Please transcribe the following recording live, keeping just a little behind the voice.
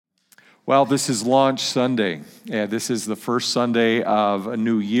Well, this is Launch Sunday. This is the first Sunday of a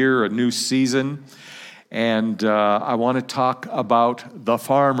new year, a new season. And I want to talk about the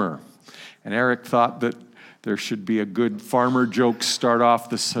farmer. And Eric thought that there should be a good farmer joke start off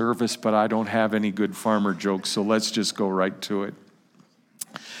the service, but I don't have any good farmer jokes, so let's just go right to it.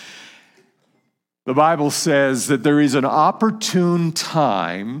 The Bible says that there is an opportune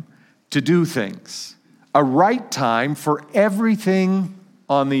time to do things, a right time for everything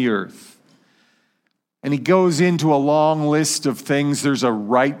on the earth. And he goes into a long list of things. There's a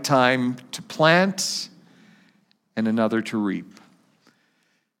right time to plant and another to reap.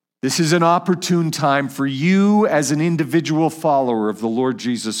 This is an opportune time for you as an individual follower of the Lord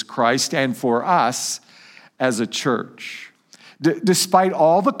Jesus Christ and for us as a church. Despite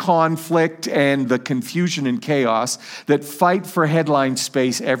all the conflict and the confusion and chaos that fight for headline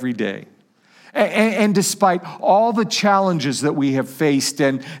space every day, and despite all the challenges that we have faced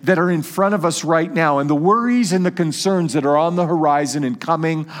and that are in front of us right now, and the worries and the concerns that are on the horizon and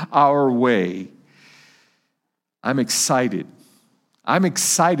coming our way, I'm excited. I'm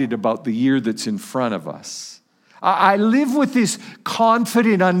excited about the year that's in front of us. I live with this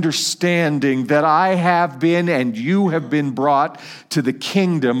confident understanding that I have been and you have been brought to the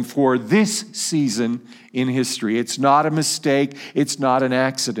kingdom for this season in history. It's not a mistake. It's not an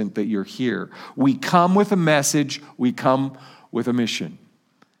accident that you're here. We come with a message. We come with a mission.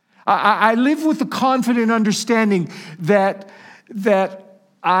 I live with the confident understanding that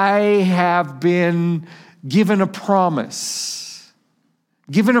I have been given a promise.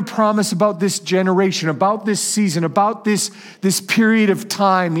 Given a promise about this generation, about this season, about this period of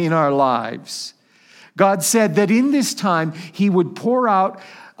time in our lives. God said that in this time, He would pour out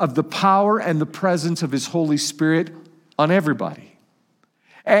of the power and the presence of His Holy Spirit on everybody.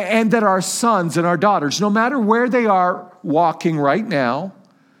 And that our sons and our daughters, no matter where they are walking right now,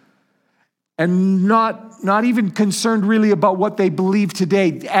 and not even concerned really about what they believe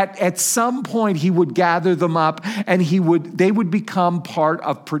today, at some point He would gather them up and they would become part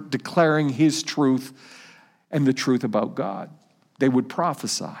of declaring His truth and the truth about God. They would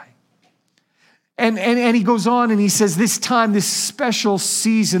prophesy. And He goes on and He says this time, this special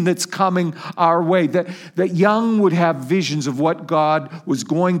season that's coming our way, that young would have visions of what God was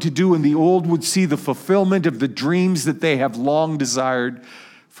going to do, and the old would see the fulfillment of the dreams that they have long desired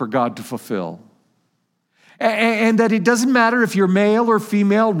for God to fulfill. And that it doesn't matter if you're male or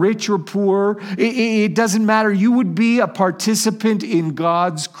female, rich or poor, it doesn't matter. You would be a participant in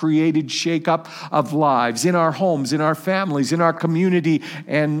God's created shakeup of lives, in our homes, in our families, in our community,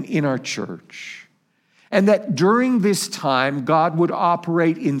 and in our church. And that during this time, God would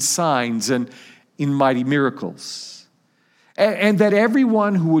operate in signs and in mighty miracles. And that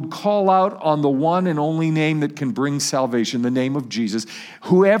everyone who would call out on the one and only name that can bring salvation, the name of Jesus,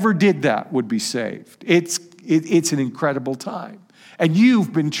 whoever did that would be saved. It's an incredible time. And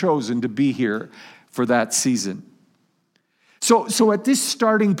you've been chosen to be here for that season. So at this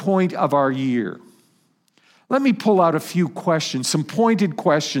starting point of our year, let me pull out a few questions, some pointed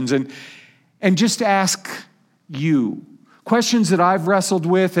questions, and just ask you, questions that I've wrestled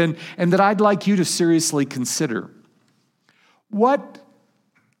with and that I'd like you to seriously consider. What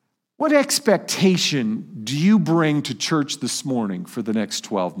expectation do you bring to church this morning for the next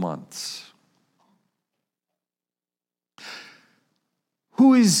 12 months?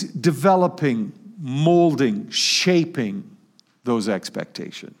 Who is developing, molding, shaping those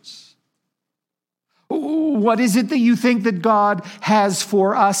expectations? What is it that you think that God has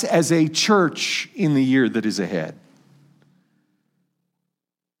for us as a church in the year that is ahead?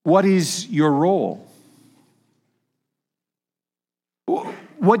 What is your role?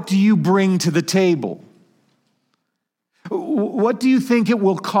 What do you bring to the table? What do you think it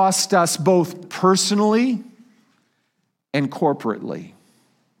will cost us both personally and corporately?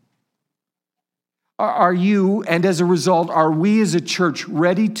 Are you, and as a result, are we as a church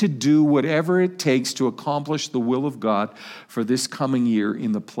ready to do whatever it takes to accomplish the will of God for this coming year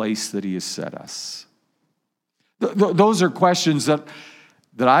in the place that He has set us? Those are questions that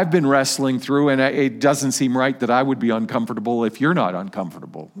I've been wrestling through, and it doesn't seem right that I would be uncomfortable if you're not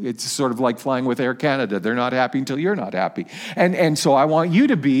uncomfortable. It's sort of like flying with Air Canada. They're not happy until you're not happy. And so I want you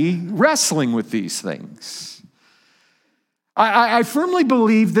to be wrestling with these things. I firmly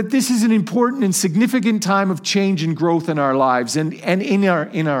believe that this is an important and significant time of change and growth in our lives and in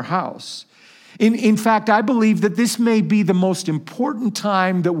our house. In fact, I believe that this may be the most important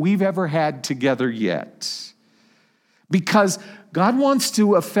time that we've ever had together yet. Because God wants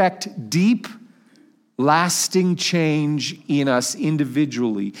to affect deep, lasting change in us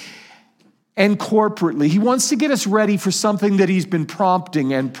individually. and corporately. He wants to get us ready for something that he's been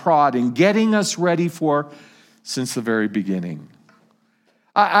prompting and prodding, getting us ready for since the very beginning.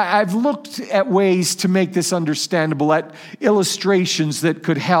 I've looked at ways to make this understandable, at illustrations that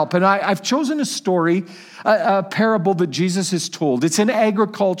could help. And I've chosen a story, a parable that Jesus has told. It's an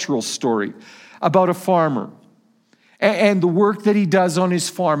agricultural story about a farmer and the work that he does on his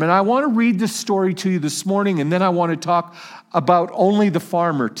farm. And I want to read this story to you this morning, and then I want to talk about only the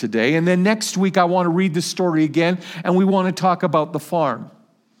farmer today. And then next week I want to read the story again, and we want to talk about the farm.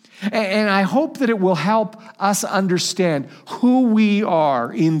 And I hope that it will help us understand who we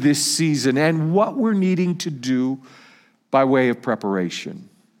are in this season and what we're needing to do by way of preparation.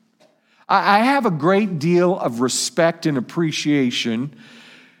 I have a great deal of respect and appreciation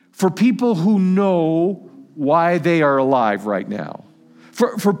for people who know why they are alive right now,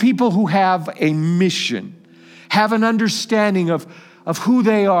 for people who have a mission, have an understanding of who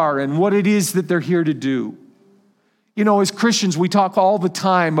they are and what it is that they're here to do. You know, as Christians, we talk all the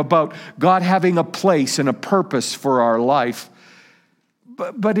time about God having a place and a purpose for our life.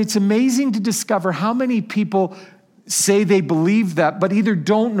 But it's amazing to discover how many people say they believe that, but either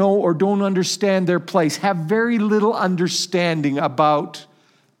don't know or don't understand their place, have very little understanding about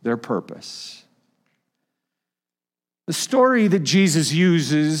their purpose. The story that Jesus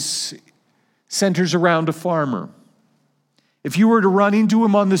uses centers around a farmer. If you were to run into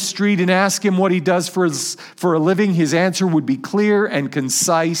him on the street and ask him what he does for a living, his answer would be clear and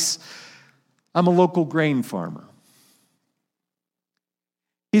concise. I'm a local grain farmer.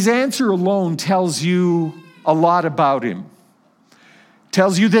 His answer alone tells you a lot about him.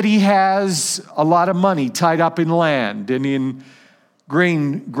 Tells you that he has a lot of money tied up in land and in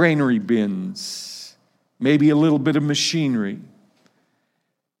granary bins, maybe a little bit of machinery.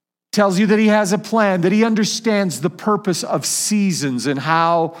 Tells you that he has a plan, that he understands the purpose of seasons and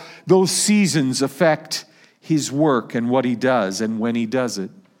how those seasons affect his work and what he does and when he does it.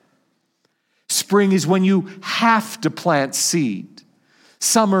 Spring is when you have to plant seed.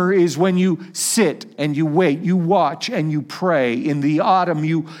 Summer is when you sit and you wait, you watch and you pray. In the autumn,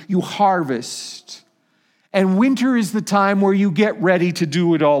 you harvest. And winter is the time where you get ready to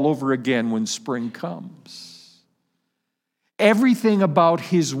do it all over again when spring comes. Everything about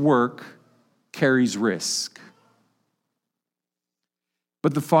his work carries risk.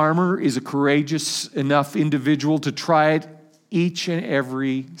 But the farmer is a courageous enough individual to try it each and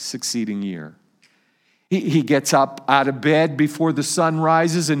every succeeding year. He gets up out of bed before the sun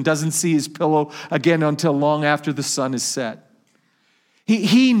rises and doesn't see his pillow again until long after the sun is set.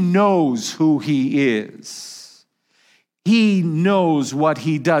 He knows who he is. He knows what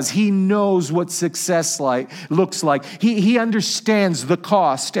he does. He knows what success looks like. He understands the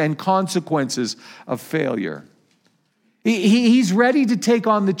cost and consequences of failure. He's ready to take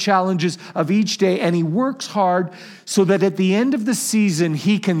on the challenges of each day, and he works hard so that at the end of the season,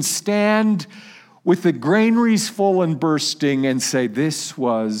 he can stand with the granaries full and bursting and say, this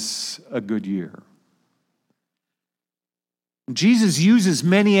was a good year. Jesus uses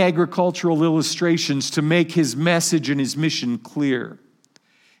many agricultural illustrations to make his message and his mission clear.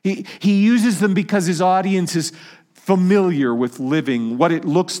 He uses them because his audience is familiar with living, what it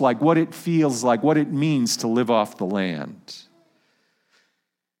looks like, what it feels like, what it means to live off the land.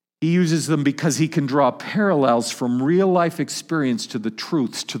 He uses them because he can draw parallels from real life experience to the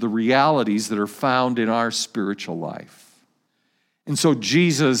truths, to the realities that are found in our spiritual life. And so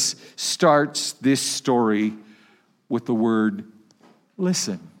Jesus starts this story with the word,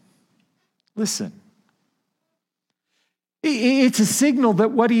 listen. Listen. It's a signal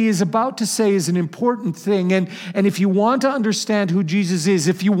that what he is about to say is an important thing. And if you want to understand who Jesus is,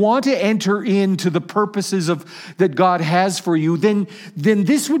 if you want to enter into the purposes that God has for you, then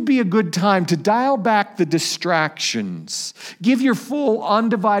this would be a good time to dial back the distractions. Give your full,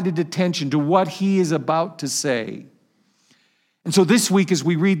 undivided attention to what he is about to say. And so this week, as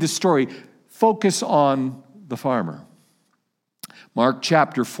we read the story, focus on the farmer. Mark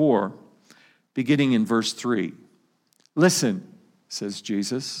chapter 4, beginning in verse 3. Listen, says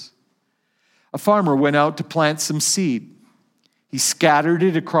Jesus. A farmer went out to plant some seed. He scattered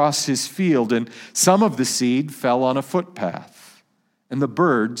it across his field, and some of the seed fell on a footpath, and the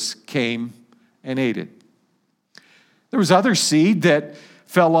birds came and ate it. There was other seed that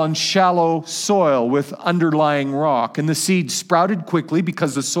fell on shallow soil with underlying rock, and the seed sprouted quickly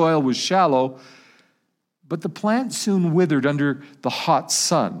because the soil was shallow, but the plant soon withered under the hot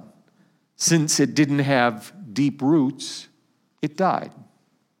sun. Since it didn't have deep roots, it died.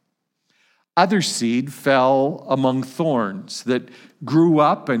 Other seed fell among thorns that grew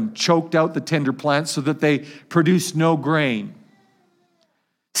up and choked out the tender plants so that they produced no grain.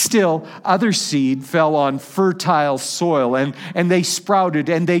 Still, other seed fell on fertile soil, and they sprouted,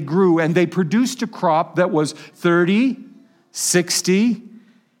 and they grew, and they produced a crop that was 30, 60,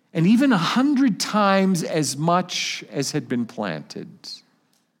 and even 100 times as much as had been planted.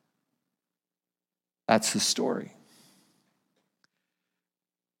 That's the story.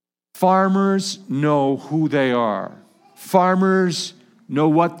 Farmers know who they are. Farmers know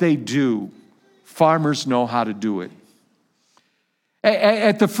what they do. Farmers know how to do it.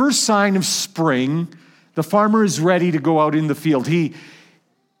 At the first sign of spring, the farmer is ready to go out in the field. He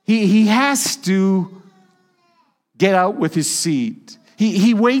has to get out with his seed.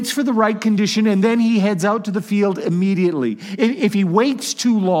 He waits for the right condition, and then he heads out to the field immediately. If he waits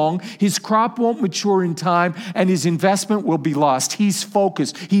too long, his crop won't mature in time, and his investment will be lost. He's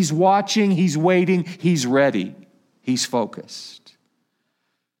focused. He's watching. He's waiting. He's ready. He's focused.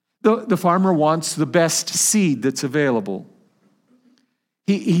 The farmer wants the best seed that's available.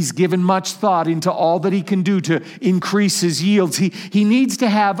 He's given much thought into all that he can do to increase his yields. He needs to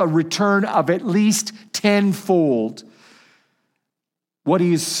have a return of at least tenfold what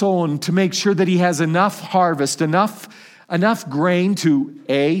he has sown to make sure that he has enough harvest, enough grain to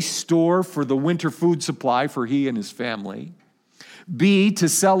A, store for the winter food supply for he and his family, B, to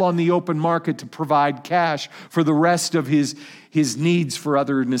sell on the open market to provide cash for the rest of his needs for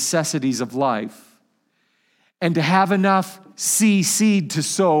other necessities of life, and to have enough seed to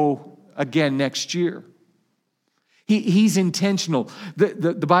sow again next year. He's intentional.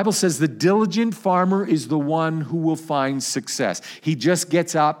 The Bible says the diligent farmer is the one who will find success. He just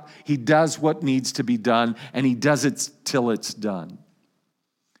gets up, he does what needs to be done, and he does it till it's done.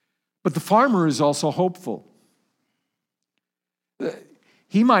 But the farmer is also hopeful.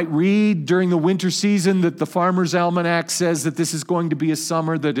 He might read during the winter season that the Farmer's Almanac says that this is going to be a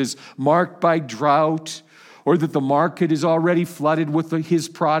summer that is marked by drought, or that the market is already flooded with his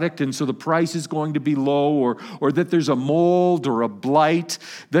product and so the price is going to be low, or that there's a mold or a blight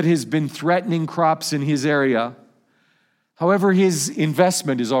that has been threatening crops in his area. However, his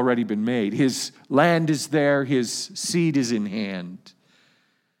investment has already been made. His land is there, his seed is in hand.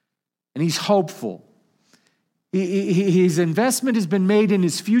 And he's hopeful. His investment has been made and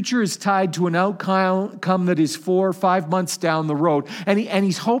his future is tied to an outcome that is 4 or 5 months down the road. And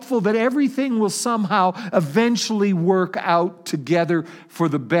he's hopeful that everything will somehow eventually work out together for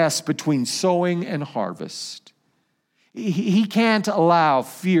the best between sowing and harvest. He can't allow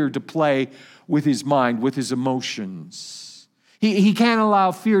fear to play with his mind, with his emotions. He can't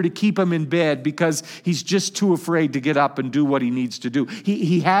allow fear to keep him in bed because he's just too afraid to get up and do what he needs to do.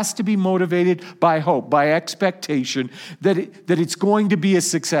 He has to be motivated by hope, by expectation that it's going to be a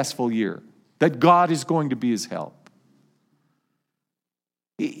successful year, that God is going to be his help.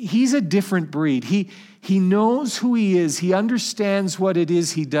 He's a different breed. He knows who he is. He understands what it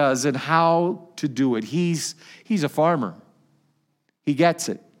is he does and how to do it. He's a farmer. He gets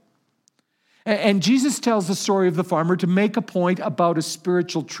it. And Jesus tells the story of the farmer to make a point about a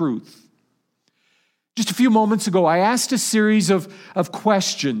spiritual truth. Just a few moments ago, I asked a series of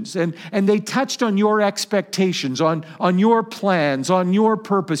questions, and they touched on your expectations, on your plans, on your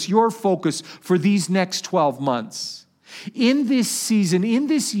purpose, your focus for these next 12 months. In this season, in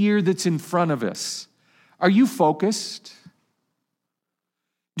this year that's in front of us, are you focused?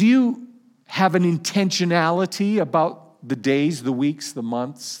 Do you have an intentionality about the days, the weeks, the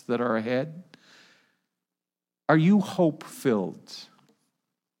months that are ahead? Are you hope-filled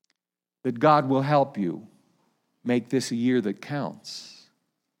that God will help you make this a year that counts?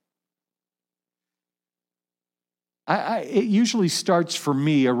 It usually starts for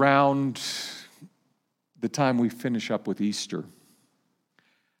me around the time we finish up with Easter.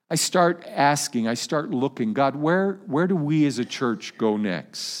 I start asking, I start looking, God, where do we as a church go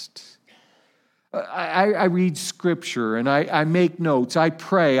next? I read scripture and I make notes, I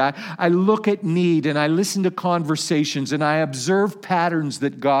pray, I look at need and I listen to conversations and I observe patterns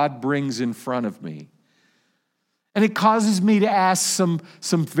that God brings in front of me. And it causes me to ask some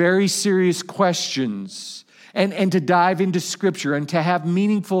very serious questions and to dive into scripture and to have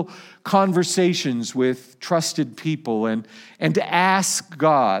meaningful conversations with trusted people and to ask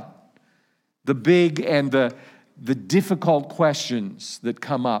God the big and the difficult questions that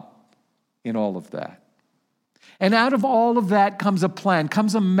come up in all of that. And out of all of that comes a plan,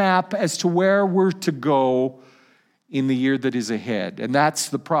 comes a map as to where we're to go in the year that is ahead. And that's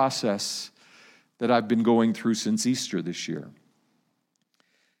the process that I've been going through since Easter this year.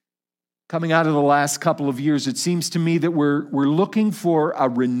 Coming out of the last couple of years, it seems to me that we're looking for a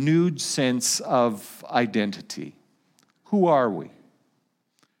renewed sense of identity. Who are we?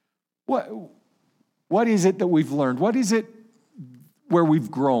 What is it that we've learned? What is it where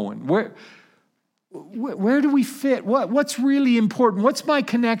we've grown? Where do we fit? What's really important? What's my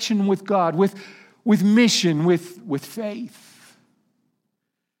connection with God, with mission, with faith?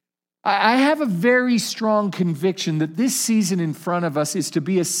 I have a very strong conviction that this season in front of us is to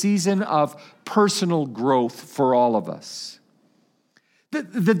be a season of personal growth for all of us.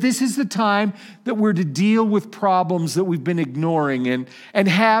 That this is the time that we're to deal with problems that we've been ignoring and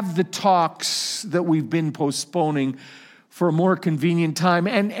have the talks that we've been postponing for a more convenient time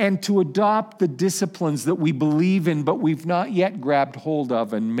and to adopt the disciplines that we believe in but we've not yet grabbed hold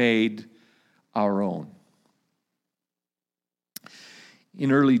of and made our own.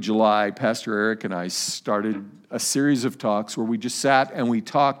 In early July, Pastor Eric and I started a series of talks where we just sat and we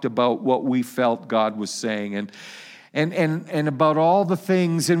talked about what we felt God was saying and about all the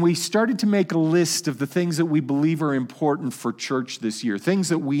things. And we started to make a list of the things that we believe are important for church this year, things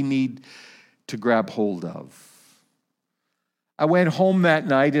that we need to grab hold of. I went home that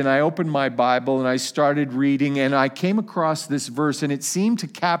night and I opened my Bible and I started reading and I came across this verse and it seemed to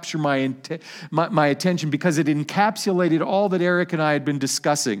capture my attention because it encapsulated all that Eric and I had been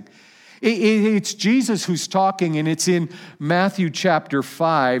discussing. It's Jesus who's talking and it's in Matthew chapter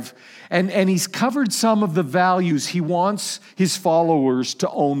 5 and he's covered some of the values he wants his followers to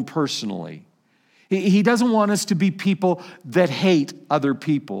own personally. He doesn't want us to be people that hate other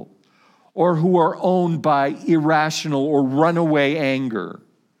people, or who are owned by irrational or runaway anger.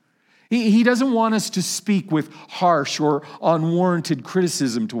 He doesn't want us to speak with harsh or unwarranted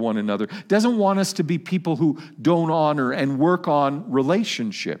criticism to one another. Doesn't want us to be people who don't honor and work on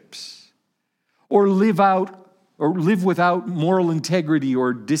relationships, or live without moral integrity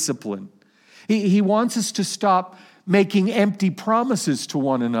or discipline. He wants us to stop making empty promises to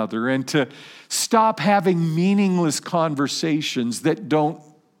one another and to stop having meaningless conversations that don't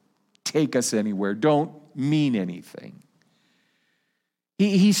take us anywhere, don't mean anything.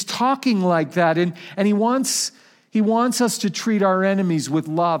 He's talking like that, and he wants us to treat our enemies with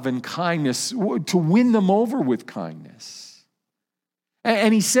love and kindness, to win them over with kindness.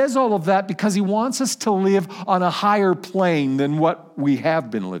 And he says all of that because he wants us to live on a higher plane than what we have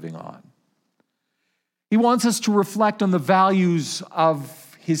been living on. He wants us to reflect on the values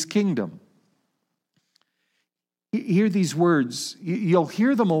of his kingdom. Hear these words. You'll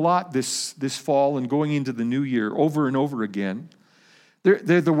hear them a lot this fall and going into the new year over and over again.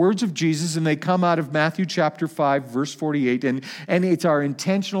 They're the words of Jesus, and they come out of Matthew chapter 5, verse 48, and it's our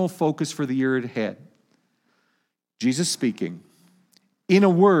intentional focus for the year ahead. Jesus speaking. In a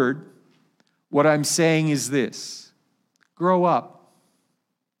word, what I'm saying is this: grow up.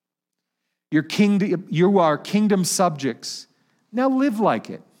 You are kingdom subjects. Now live like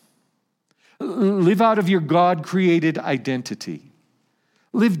it. Live out of your God-created identity.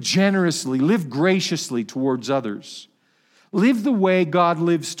 Live generously, live graciously towards others. Live the way God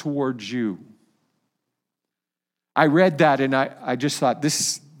lives towards you. I read that and I just thought,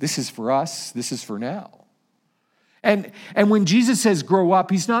 this is for us, this is for now. And when Jesus says grow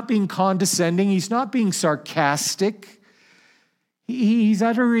up, he's not being condescending, he's not being sarcastic. He's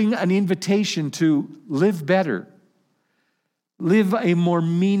uttering an invitation to live better. Live a more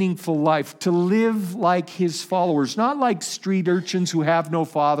meaningful life, to live like his followers, not like street urchins who have no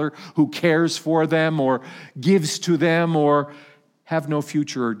father, who cares for them or gives to them or have no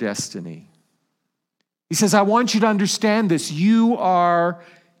future or destiny. He says, I want you to understand this. You are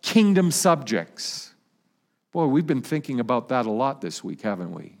kingdom subjects. Boy, we've been thinking about that a lot this week,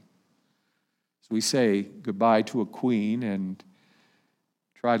 haven't we? So we say goodbye to a queen and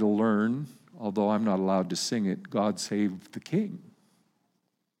try to learn, although I'm not allowed to sing it, God Save the King.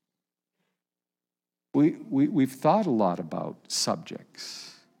 We've thought a lot about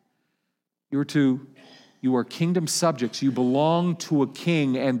subjects. You are kingdom subjects. You belong to a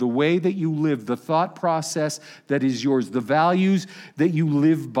king, and the way that you live, the thought process that is yours, the values that you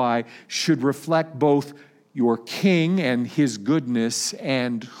live by should reflect both your king and his goodness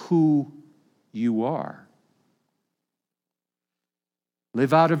and who you are.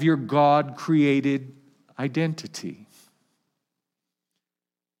 Live out of your God-created identity.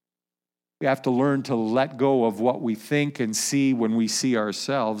 We have to learn to let go of what we think and see when we see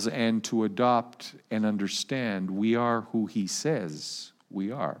ourselves and to adopt and understand we are who he says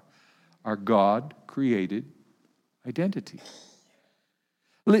we are. Our God-created identity.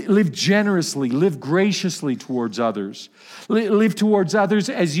 Live generously, live graciously towards others. Live towards others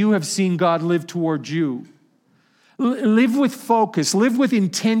as you have seen God live towards you. Live with focus, live with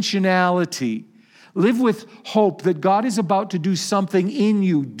intentionality, live with hope that God is about to do something in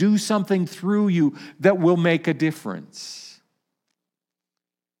you, do something through you that will make a difference.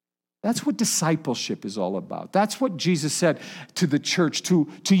 That's what discipleship is all about. That's what Jesus said to the church, to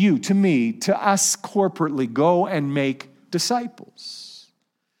you, to me, to us corporately. Go and make disciples.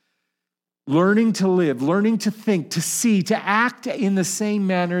 Learning to live, learning to think, to see, to act in the same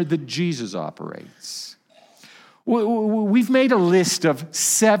manner that Jesus operates. We've made a list of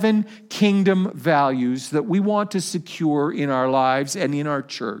 7 kingdom values that we want to secure in our lives and in our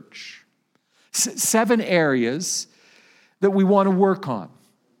church. 7 areas that we want to work on,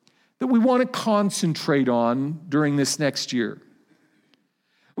 that we want to concentrate on during this next year.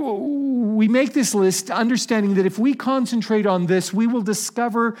 We make this list understanding that if we concentrate on this, we will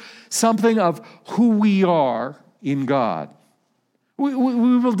discover something of who we are in God. We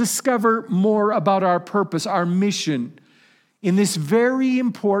will discover more about our purpose, our mission in this very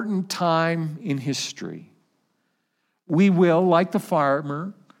important time in history. We will, like the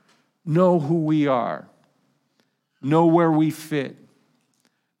farmer, know who we are, know where we fit,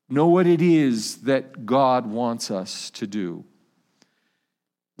 know what it is that God wants us to do.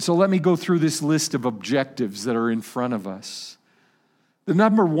 So let me go through this list of objectives that are in front of us. The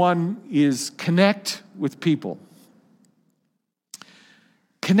number 1 is connect with people.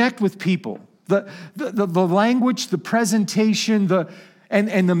 Connect with people. The language, the presentation,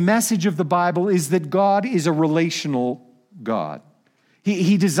 and the message of the Bible is that God is a relational God.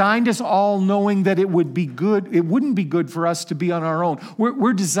 He designed us all knowing that it wouldn't be good for us to be on our own.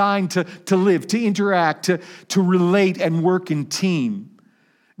 We're designed to live, to interact, to relate and work in team.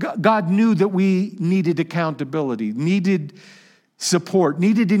 God knew that we needed accountability, needed support,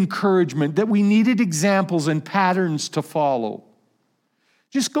 needed encouragement, that we needed examples and patterns to follow.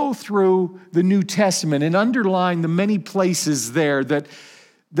 Just go through the New Testament and underline the many places there that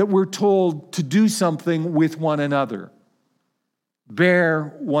we're told to do something with one another.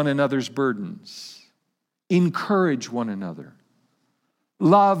 Bear one another's burdens. Encourage one another.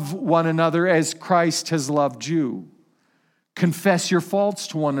 Love one another as Christ has loved you. Confess your faults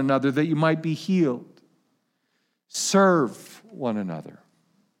to one another that you might be healed. Serve one another.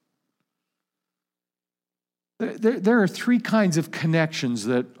 There are 3 kinds of connections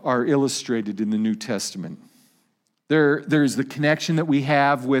that are illustrated in the New Testament. There's the connection that we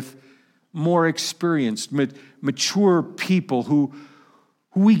have with more experienced, mature people who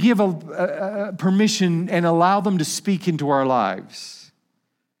we give a permission and allow them to speak into our lives.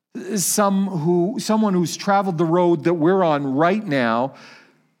 Someone who's traveled the road that we're on right now,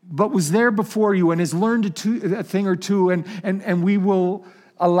 but was there before you and has learned a thing or two, and we will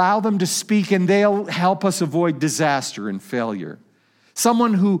allow them to speak, and they'll help us avoid disaster and failure.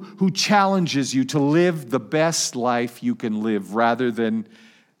 Someone who challenges you to live the best life you can live rather than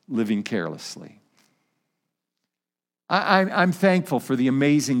living carelessly. I'm thankful for the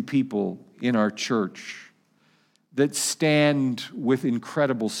amazing people in our church that stand with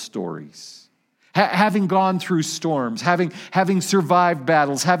incredible stories. Having gone through storms, having survived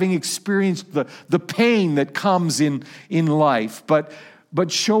battles, having experienced the pain that comes in life,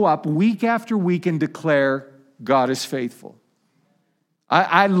 but show up week after week and declare God is faithful.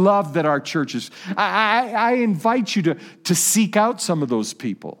 I love that our churches, I invite you to seek out some of those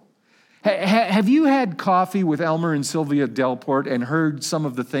people. Have you had coffee with Elmer and Sylvia Delport and heard some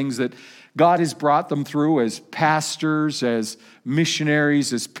of the things that God has brought them through as pastors, as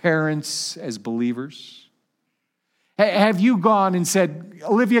missionaries, as parents, as believers? Have you gone and said,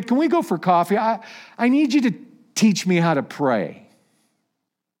 Olivia, can we go for coffee? I need you to teach me how to pray.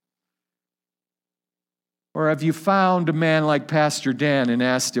 Or have you found a man like Pastor Dan and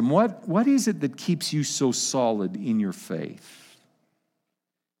asked him, what is it that keeps you so solid in your faith?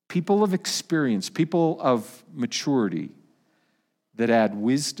 People of experience, people of maturity that add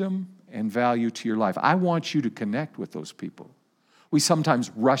wisdom and value to your life. I want you to connect with those people. We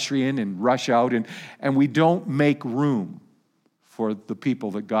sometimes rush in and rush out, and we don't make room for the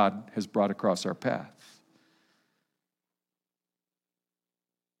people that God has brought across our path.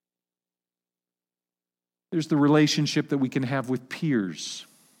 There's the relationship that we can have with peers.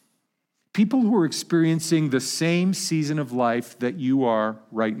 People who are experiencing the same season of life that you are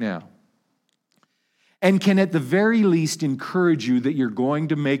right now. And can at the very least encourage you that you're going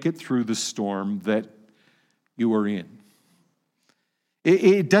to make it through the storm that you are in.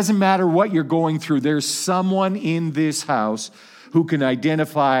 It doesn't matter what you're going through. There's someone in this house who can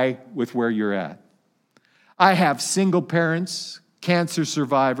identify with where you're at. I have single parents, cancer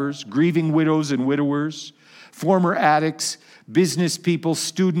survivors, grieving widows and widowers, former addicts, business people,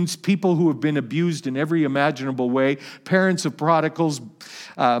 students, people who have been abused in every imaginable way, parents of prodigals,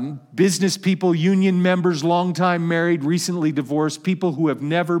 business people, union members, longtime married, recently divorced, people who have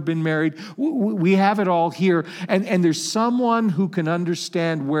never been married. We have it all here. And there's someone who can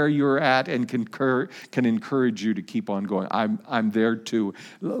understand where you're at and can encourage you to keep on going. I'm there too.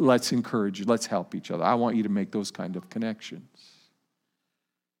 Let's encourage you. Let's help each other. I want you to make those kind of connections.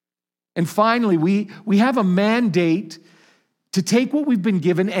 And finally, we have a mandate to take what we've been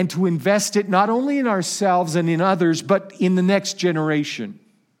given and to invest it not only in ourselves and in others, but in the next generation.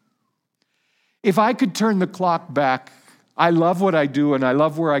 If I could turn the clock back, I love what I do and I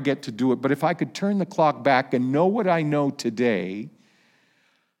love where I get to do it, but if I could turn the clock back and know what I know today,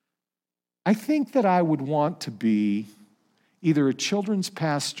 I think that I would want to be either a children's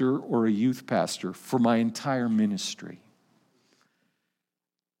pastor or a youth pastor for my entire ministry.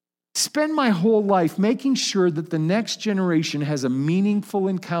 Spend my whole life making sure that the next generation has a meaningful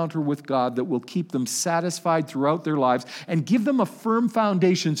encounter with God that will keep them satisfied throughout their lives and give them a firm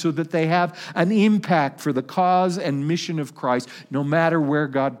foundation so that they have an impact for the cause and mission of Christ, no matter where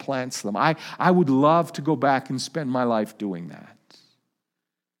God plants them. I would love to go back and spend my life doing that.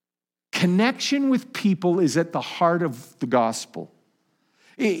 Connection with people is at the heart of the gospel.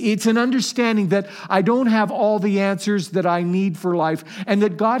 It's an understanding that I don't have all the answers that I need for life, and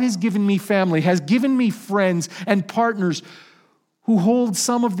that God has given me family, has given me friends and partners who hold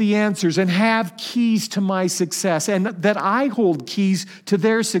some of the answers and have keys to my success, and that I hold keys to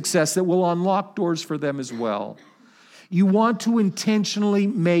their success that will unlock doors for them as well. You want to intentionally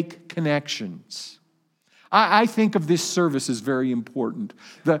make connections. I think of this service as very important.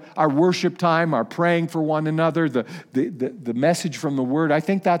 Our worship time, our praying for one another, the message from the Word, I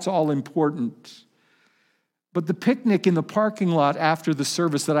think that's all important. But the picnic in the parking lot after the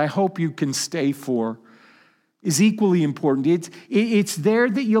service that I hope you can stay for is equally important. It's there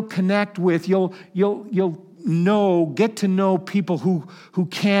that you'll connect with, you'll get to know people who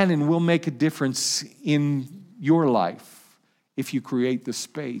can and will make a difference in your life if you create the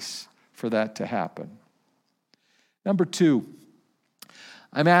space for that to happen. Number 2,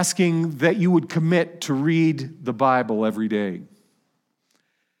 I'm asking that you would commit to read the Bible every day.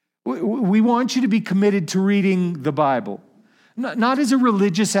 We want you to be committed to reading the Bible, not as a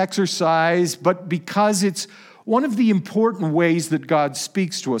religious exercise, but because it's one of the important ways that God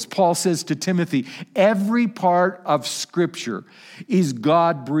speaks to us. Paul says to Timothy, every part of Scripture is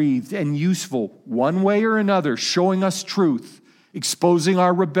God-breathed and useful one way or another, showing us truth, exposing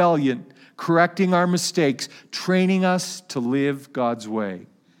our rebellion, correcting our mistakes, training us to live God's way.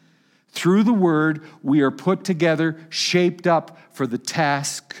 Through the Word, we are put together, shaped up for the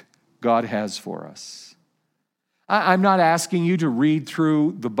task God has for us. I'm not asking you to read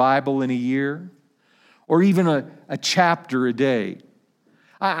through the Bible in a year or even a chapter a day.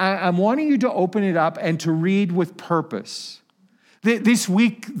 I'm wanting you to open it up and to read with purpose. This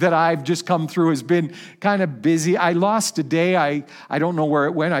week that I've just come through has been kind of busy. I lost a day. I don't know where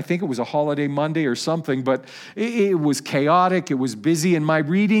it went. I think it was a holiday Monday or something, but it was chaotic. It was busy, and my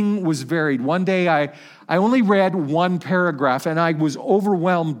reading was varied. One day I only read one paragraph, and I was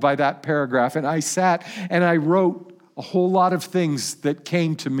overwhelmed by that paragraph, and I sat and I wrote a whole lot of things that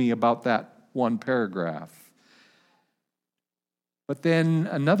came to me about that one paragraph. But then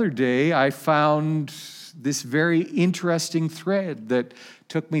another day I found this very interesting thread that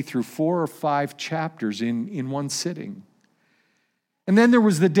took me through 4 or 5 chapters in one sitting. And then there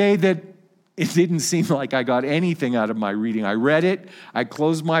was the day that it didn't seem like I got anything out of my reading. I read it, I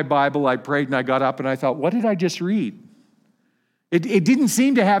closed my Bible, I prayed, and I got up and I thought, what did I just read? It didn't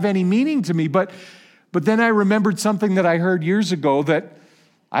seem to have any meaning to me, but then I remembered something that I heard years ago, that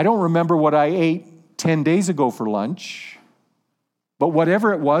I don't remember what I ate 10 days ago for lunch. But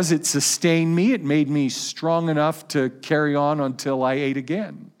whatever it was, it sustained me. It made me strong enough to carry on until I ate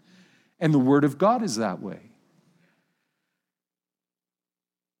again. And the Word of God is that way.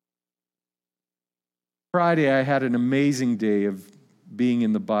 Friday, I had an amazing day of being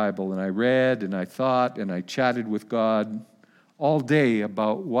in the Bible, and I read and I thought and I chatted with God all day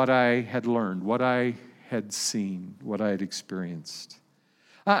about what I had learned, what I had seen, what I had experienced.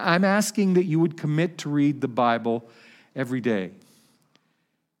 I'm asking that you would commit to read the Bible every day.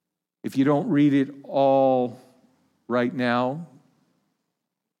 If you don't read it all right now,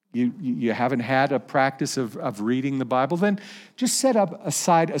 you haven't had a practice of reading the Bible, then just set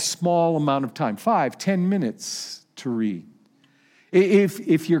aside a small amount of time, 5-10 minutes to read.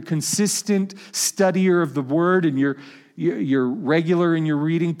 If you're consistent studier of the Word and you're regular in your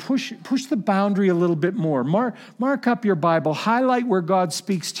reading, push the boundary a little bit more. Mark up your Bible, highlight where God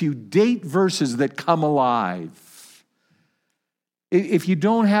speaks to you, date verses that come alive. If you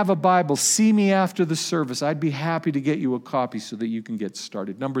don't have a Bible, see me after the service. I'd be happy to get you a copy so that you can get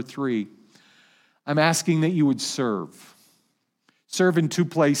started. Number 3, I'm asking that you would serve. Serve in 2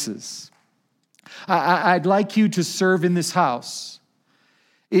 places. I'd like you to serve in this house.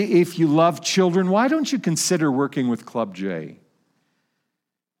 If you love children, why don't you consider working with Club J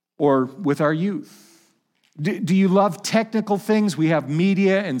or with our youth? Do you love technical things? We have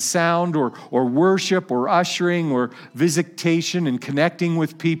media and sound or worship or ushering or visitation and connecting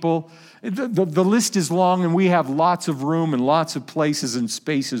with people. The list is long, and we have lots of room and lots of places and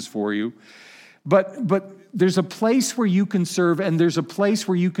spaces for you. But there's a place where you can serve, and there's a place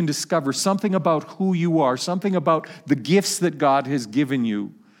where you can discover something about who you are, something about the gifts that God has given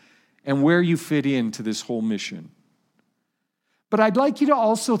you, and where you fit into this whole mission. But I'd like you to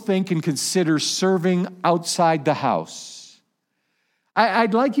also think and consider serving outside the house.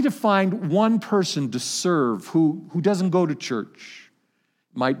 I'd like you to find one person to serve who doesn't go to church.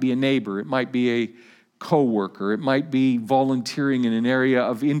 It might be a neighbor. It might be a coworker. It might be volunteering in an area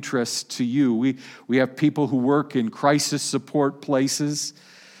of interest to you. We have people who work in crisis support places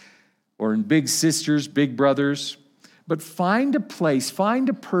or in Big Sisters, Big Brothers. But find a place, find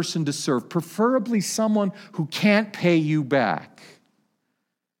a person to serve, preferably someone who can't pay you back.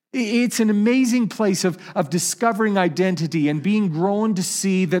 It's an amazing place of discovering identity and being grown to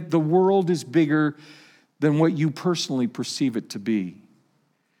see that the world is bigger than what you personally perceive it to be.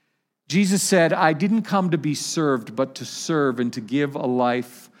 Jesus said, I didn't come to be served, but to serve and to give a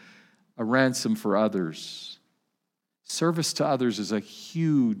life, a ransom for others. Service to others is a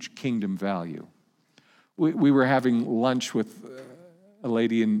huge kingdom value. We were having lunch with a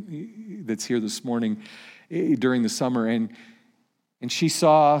lady that's here this morning during the summer, and she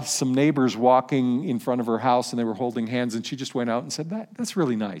saw some neighbors walking in front of her house, and they were holding hands, and she just went out and said, that's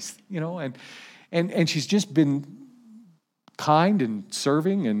really nice, and she's just been kind and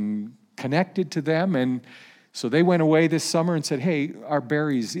serving and connected to them. And so they went away this summer and said, hey, our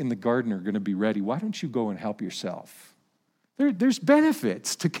berries in the garden are going to be ready. Why don't you go and help yourself? There's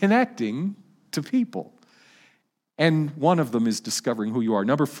benefits to connecting to people. And one of them is discovering who you are.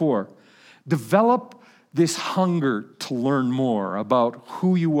 Number 4, develop this hunger to learn more about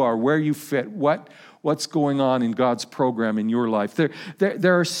who you are, where you fit, what's going on in God's program in your life.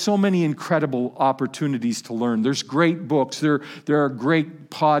 There are so many incredible opportunities to learn. There's great books. There are great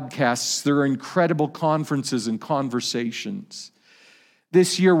podcasts. There are incredible conferences and conversations.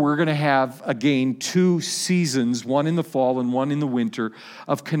 This year, we're going to have, again, 2 seasons, one in the fall and one in the winter,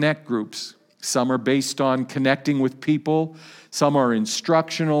 of Connect groups. Some are based on connecting with people. Some are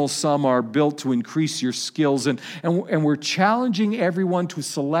instructional. Some are built to increase your skills. And we're challenging everyone to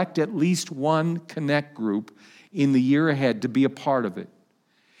select at least one Connect group in the year ahead to be a part of it.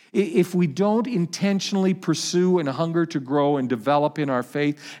 If we don't intentionally pursue and hunger to grow and develop in our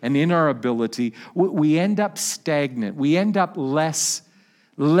faith and in our ability, we end up stagnant. We end up less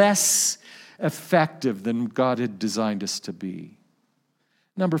effective than God had designed us to be.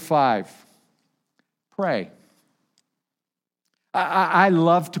 Number 5, pray. I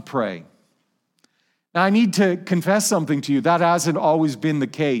love to pray. Now, I need to confess something to you. That hasn't always been the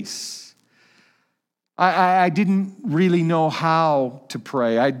case. I didn't really know how to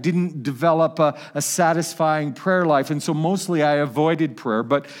pray. I didn't develop a satisfying prayer life, and so mostly I avoided prayer.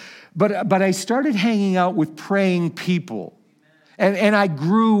 But I started hanging out with praying people, and I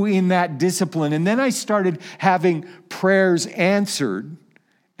grew in that discipline. And then I started having prayers answered,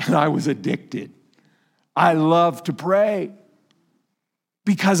 and I was addicted. I love to pray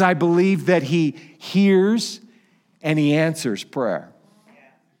because I believe that He hears and He answers prayer.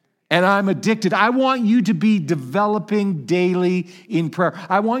 And I'm addicted. I want you to be developing daily in prayer.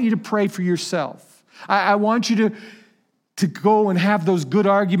 I want you to pray for yourself. I want you to go and have those good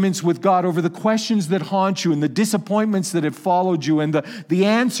arguments with God over the questions that haunt you and the disappointments that have followed you and the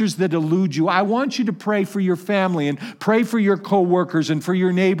answers that elude you. I want you to pray for your family and pray for your coworkers and for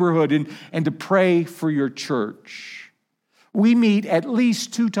your neighborhood and to pray for your church. We meet at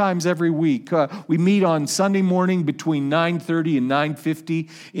least 2 times every week. We meet on Sunday morning between 9:30 and 9:50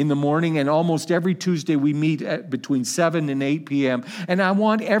 in the morning, and almost every Tuesday we meet at between 7 and 8 p.m. And I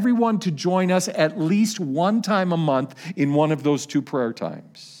want everyone to join us at least one time a month in one of those 2 prayer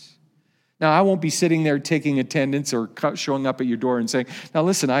times. Now, I won't be sitting there taking attendance or showing up at your door and saying, now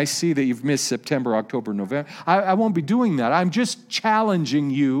listen, I see that you've missed September, October, November. I won't be doing that. I'm just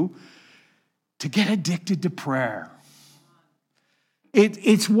challenging you to get addicted to prayer.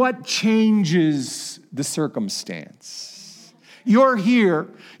 It's what changes the circumstance. You're here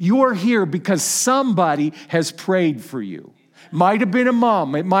because somebody has prayed for you. Might have been a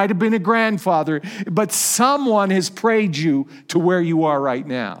mom, it might have been a grandfather, but someone has prayed you to where you are right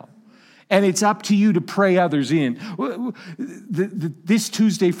now. And it's up to you to pray others in. This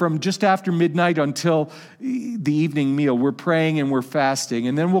Tuesday from just after midnight until the evening meal, we're praying and we're fasting.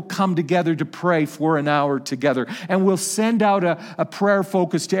 And then we'll come together to pray for an hour together. And we'll send out a prayer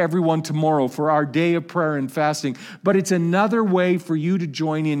focus to everyone tomorrow for our day of prayer and fasting. But it's another way for you to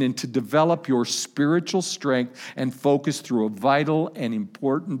join in and to develop your spiritual strength and focus through a vital and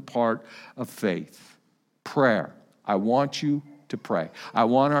important part of faith. Prayer. I want you to pray. I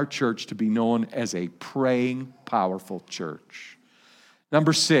want our church to be known as a praying, powerful church.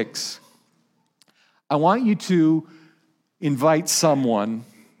 Number 6, I want you to invite someone,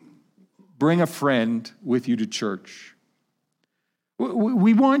 bring a friend with you to church.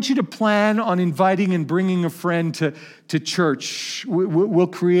 We want you to plan on inviting and bringing a friend to church. We'll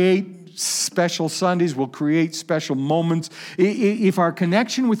create special Sundays, we'll create special moments. If our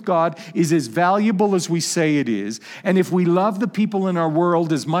connection with God is as valuable as we say it is, and if we love the people in our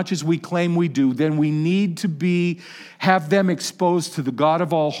world as much as we claim we do, then we need to have them exposed to the God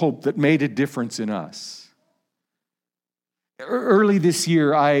of all hope that made a difference in us. Early this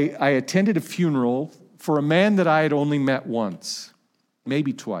year, I attended a funeral for a man that I had only met once,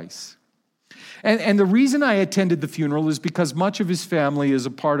 maybe twice. And the reason I attended the funeral is because much of his family is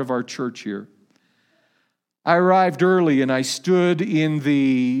a part of our church here. I arrived early and I stood in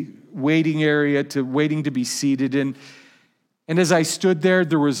the waiting area waiting to be seated. And as I stood there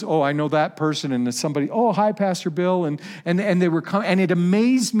was, I know that person. And somebody, hi, Pastor Bill. And they were coming. And it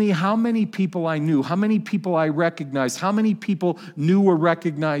amazed me how many people I knew, how many people I recognized, how many people knew or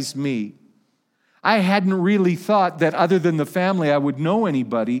recognized me. I hadn't really thought that other than the family I would know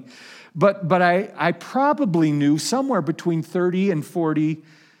anybody. But I probably knew somewhere between 30 and 40%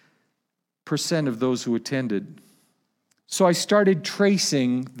 of those who attended. So I started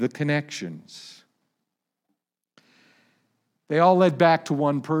tracing the connections. They all led back to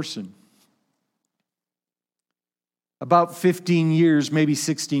one person. About 15 years, maybe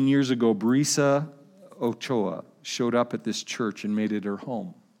 16 years ago, Brisa Ochoa showed up at this church and made it her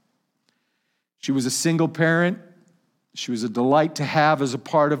home. She was a single parent. She was a delight to have as a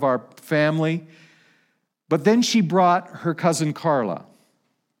part of our family. But then she brought her cousin Carla,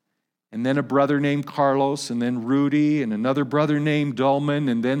 and then a brother named Carlos, and then Rudy, and another brother named Dolman,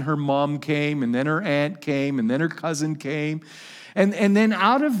 and then her mom came, and then her aunt came, and then her cousin came. And then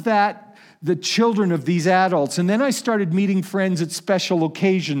out of that, the children of these adults. And then I started meeting friends at special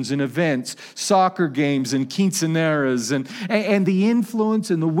occasions and events, soccer games and quinceaneras. And the influence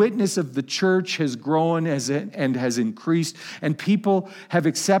and the witness of the church has grown and has increased. And people have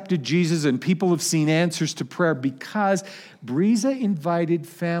accepted Jesus, and people have seen answers to prayer because Brisa invited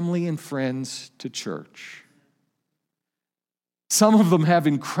family and friends to church. Some of them have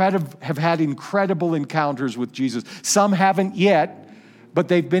had incredible encounters with Jesus. Some haven't yet, but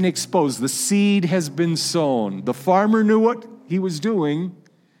they've been exposed. The seed has been sown. The farmer knew what he was doing,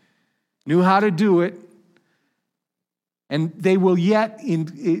 knew how to do it, and they will yet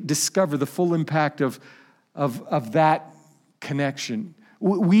discover the full impact of that connection.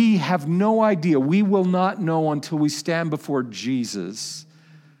 We have no idea. We will not know until we stand before Jesus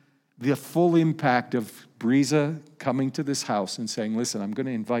the full impact of Brisa coming to this house and saying, listen, I'm going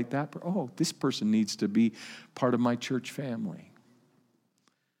to invite that. This person needs to be part of my church family.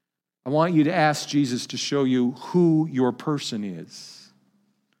 I want you to ask Jesus to show you who your person is.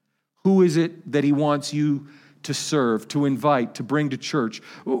 Who is it that he wants you to serve, to invite, to bring to church?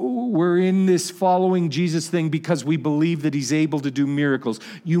 We're in this following Jesus thing because we believe that he's able to do miracles.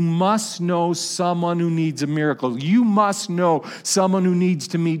 You must know someone who needs a miracle. You must know someone who needs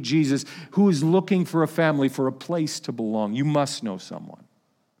to meet Jesus, who is looking for a family, for a place to belong. You must know someone.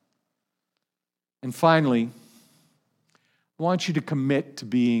 And finally, I want you to commit to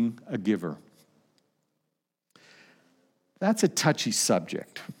being a giver. That's a touchy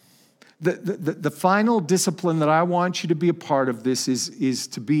subject. The final discipline that I want you to be a part of this is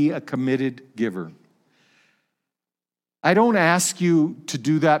to be a committed giver. I don't ask you to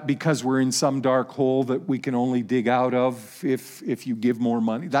do that because we're in some dark hole that we can only dig out of if you give more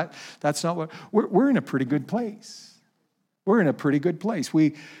money. That's not what we're in a pretty good place. We're in a pretty good place.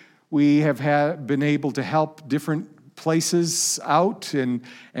 We have been able to help different places out and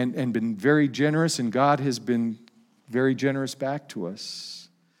been very generous, and God has been very generous back to us.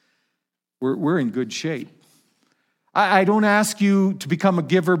 We're in good shape. I don't ask you to become a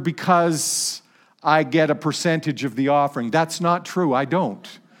giver because I get a percentage of the offering. That's not true. I don't.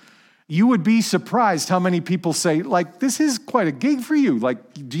 You would be surprised how many people say, this is quite a gig for you.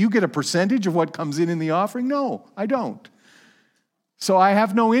 Do you get a percentage of what comes in the offering? No, I don't. So I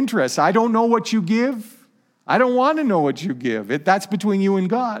have no interest. I don't know what you give. I don't want to know what you give. That's between you and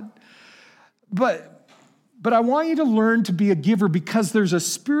God. But I want you to learn to be a giver because there's a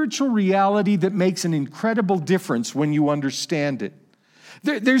spiritual reality that makes an incredible difference when you understand it.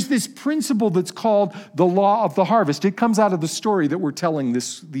 There's this principle that's called the law of the harvest. It comes out of the story that we're telling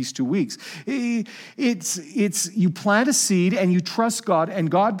these 2 weeks. It's you plant a seed and you trust God, and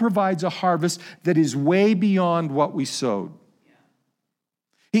God provides a harvest that is way beyond what we sowed.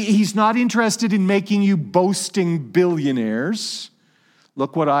 He's not interested in making you boasting billionaires.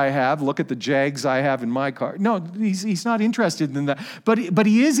 Look what I have. Look at the Jags I have in my car. No, he's not interested in that. But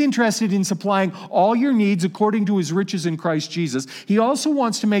he is interested in supplying all your needs according to his riches in Christ Jesus. He also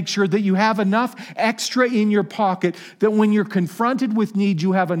wants to make sure that you have enough extra in your pocket that when you're confronted with need,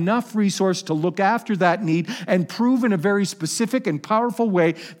 you have enough resource to look after that need and prove in a very specific and powerful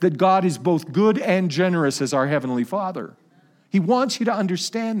way that God is both good and generous as our Heavenly Father. He wants you to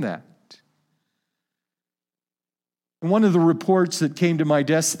understand that. In one of the reports that came to my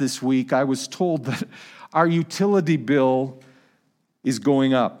desk this week, I was told that our utility bill is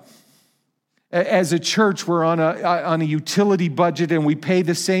going up. As a church, we're on a utility budget, and we pay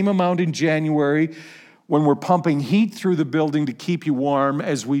the same amount in January when we're pumping heat through the building to keep you warm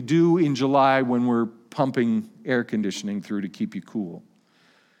as we do in July when we're pumping air conditioning through to keep you cool.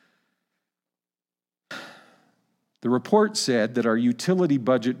 The report said that our utility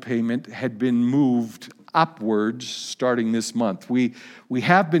budget payment had been moved upwards starting this month. We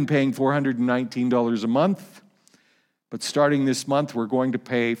have been paying $419 a month, but starting this month, we're going to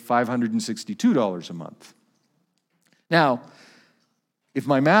pay $562 a month. Now, if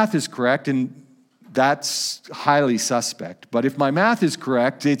my math is correct, and that's highly suspect, but if my math is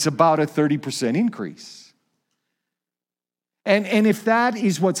correct, it's about a 30% increase. And if that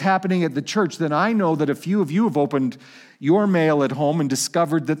is what's happening at the church, then I know that a few of you have opened your mail at home and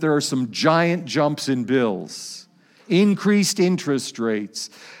discovered that there are some giant jumps in bills, increased interest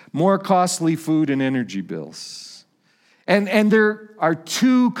rates, more costly food and energy bills. And there are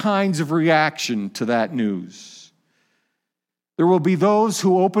two kinds of reaction to that news. There will be those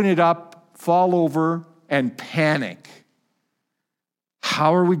who open it up, fall over, and panic.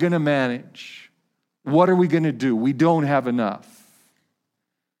 How are we going to manage? What are we going to do? We don't have enough.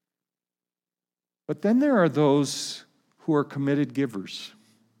 But then there are those who are committed givers,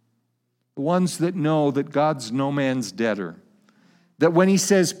 the ones that know that God's no man's debtor, that when he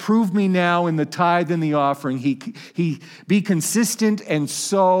says, prove me now in the tithe and the offering, he be consistent and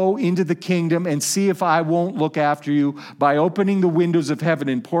sow into the kingdom and see if I won't look after you by opening the windows of heaven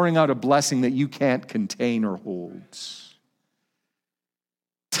and pouring out a blessing that you can't contain or hold.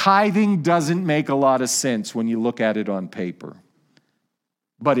 Tithing doesn't make a lot of sense when you look at it on paper,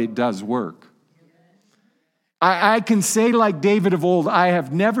 but it does work. I can say like David of old, I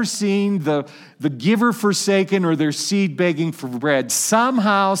have never seen the giver forsaken or their seed begging for bread.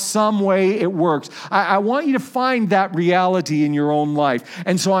 Somehow, some way it works. I want you to find that reality in your own life.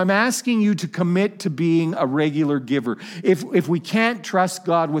 And so I'm asking you to commit to being a regular giver. If we can't trust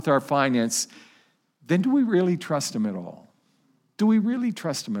God with our finance, then do we really trust him at all? Do we really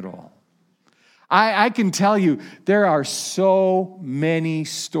trust him at all? I can tell you, there are so many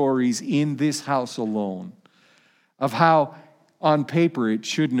stories in this house alone of how on paper it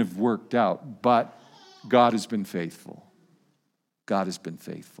shouldn't have worked out, but God has been faithful. God has been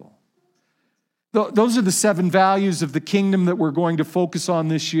faithful. Those are the 7 values of the kingdom that we're going to focus on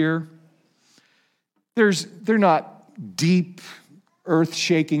this year. They're not deep,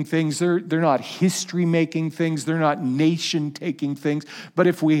 earth-shaking things. They're not history-making things. They're not nation-taking things. But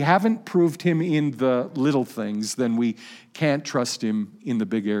if we haven't proved him in the little things, then we can't trust him in the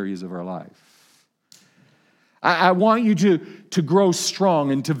big areas of our life. I want you to grow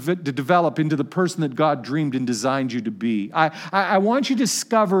strong and to develop into the person that God dreamed and designed you to be. I want you to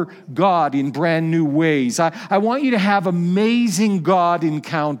discover God in brand new ways. I want you to have amazing God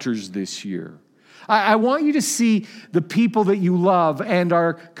encounters this year. I want you to see the people that you love and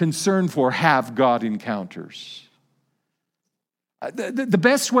are concerned for have God encounters. The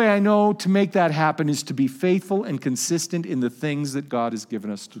best way I know to make that happen is to be faithful and consistent in the things that God has given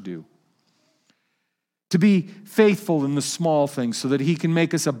us to do. To be faithful in the small things so that he can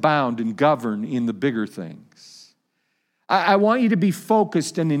make us abound and govern in the bigger things. I want you to be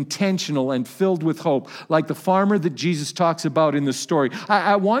focused and intentional and filled with hope, like the farmer that Jesus talks about in the story.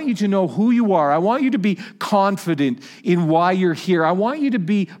 I want you to know who you are. I want you to be confident in why you're here. I want you to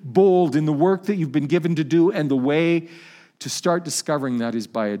be bold in the work that you've been given to do, and the way to start discovering that is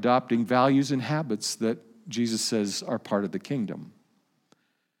by adopting values and habits that Jesus says are part of the kingdom.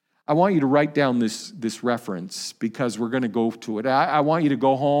 I want you to write down this reference because we're going to go to it. I want you to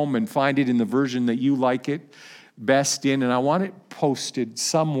go home and find it in the version that you like it best in, and I want it posted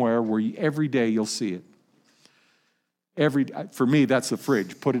somewhere where every day you'll see it. For me, that's the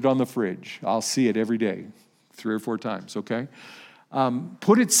fridge. Put it on the fridge. I'll see it every day, 3 or 4 times, okay?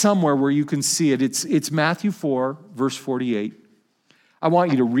 Put it somewhere where you can see it. It's Matthew 4, verse 48. I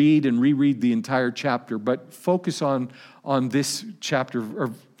want you to read and reread the entire chapter, but focus on this chapter,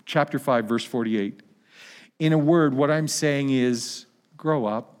 or chapter 5, verse 48. In a word, what I'm saying is, grow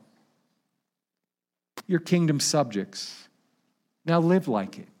up. You're kingdom subjects. Now live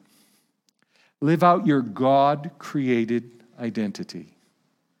like it. Live out your God-created identity.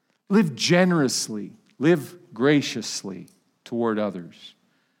 Live generously. Live graciously toward others,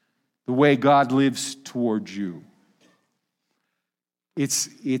 the way God lives toward you.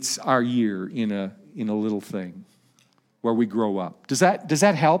 It's our year in a little thing where we grow up. Does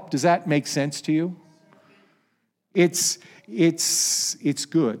that help? Does that make sense to you? It's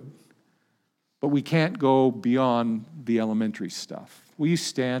good, but we can't go beyond the elementary stuff. Will you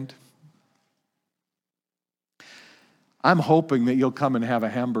stand? I'm hoping that you'll come and have a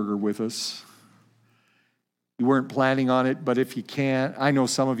hamburger with us. You weren't planning on it, but if you can't, I know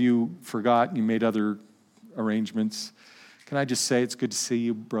some of you forgot and you made other arrangements. Can I just say it's good to see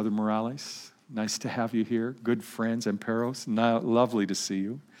you, Brother Morales? Nice to have you here. Good friends, Amperos. Lovely to see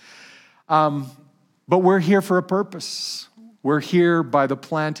you. But we're here for a purpose. We're here by the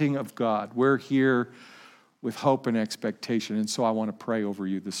planting of God. We're here with hope and expectation. And so I want to pray over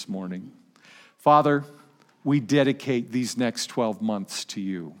you this morning. Father, we dedicate these next 12 months to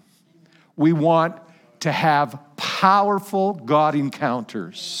you. We want to have powerful God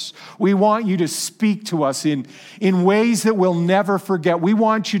encounters. We want you to speak to us in ways that we'll never forget. We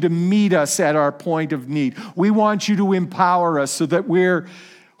want you to meet us at our point of need. We want you to empower us so that we're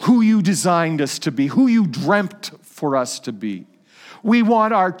who you designed us to be, who you dreamt for us to be. We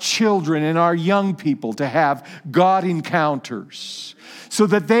want our children and our young people to have God encounters so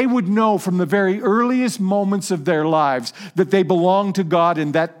that they would know from the very earliest moments of their lives that they belong to God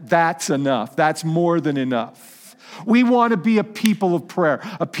and that's enough. That's more than enough. We want to be a people of prayer,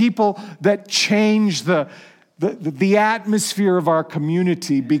 a people that change the atmosphere of our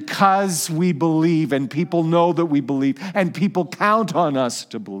community because we believe and people know that we believe and people count on us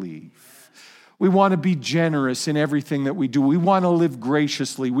to believe. We want to be generous in everything that we do. We want to live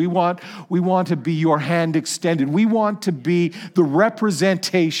graciously. We want to be your hand extended. We want to be the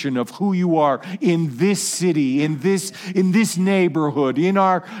representation of who you are in this city, in this neighborhood, in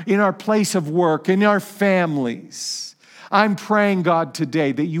our place of work, in our families. I'm praying, God,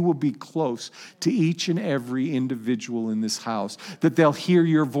 today that you will be close to each and every individual in this house, that they'll hear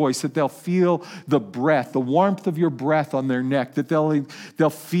your voice, that they'll feel the breath, the warmth of your breath on their neck, that they'll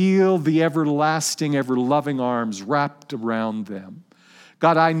feel the everlasting, ever-loving arms wrapped around them.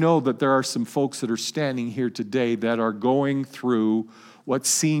 God, I know that there are some folks that are standing here today that are going through what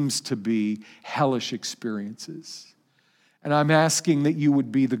seems to be hellish experiences. And I'm asking that you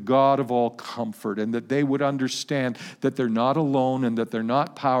would be the God of all comfort and that they would understand that they're not alone and that they're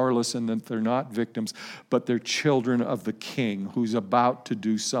not powerless and that they're not victims, but they're children of the King who's about to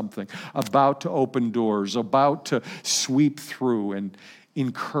do something, about to open doors, about to sweep through and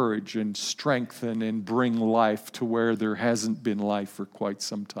encourage and strengthen and bring life to where there hasn't been life for quite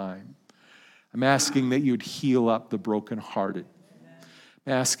some time. I'm asking that you'd heal up the brokenhearted.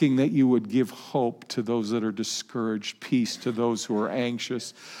 Asking that you would give hope to those that are discouraged, peace to those who are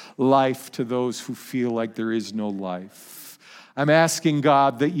anxious, life to those who feel like there is no life. I'm asking,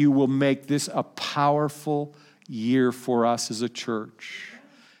 God, that you will make this a powerful year for us as a church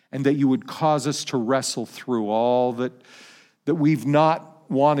and that you would cause us to wrestle through all that we've not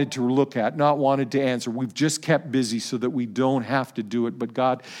wanted to look at, not wanted to answer. We've just kept busy so that we don't have to do it. But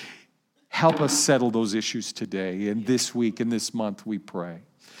God, help us settle those issues today and this week and this month, we pray.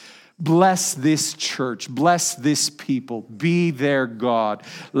 Bless this church. Bless this people. Be their God.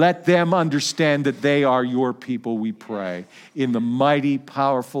 Let them understand that they are your people, we pray. In the mighty,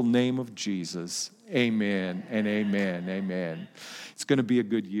 powerful name of Jesus, amen and amen, amen. It's going to be a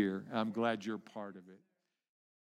good year. I'm glad you're a part of it.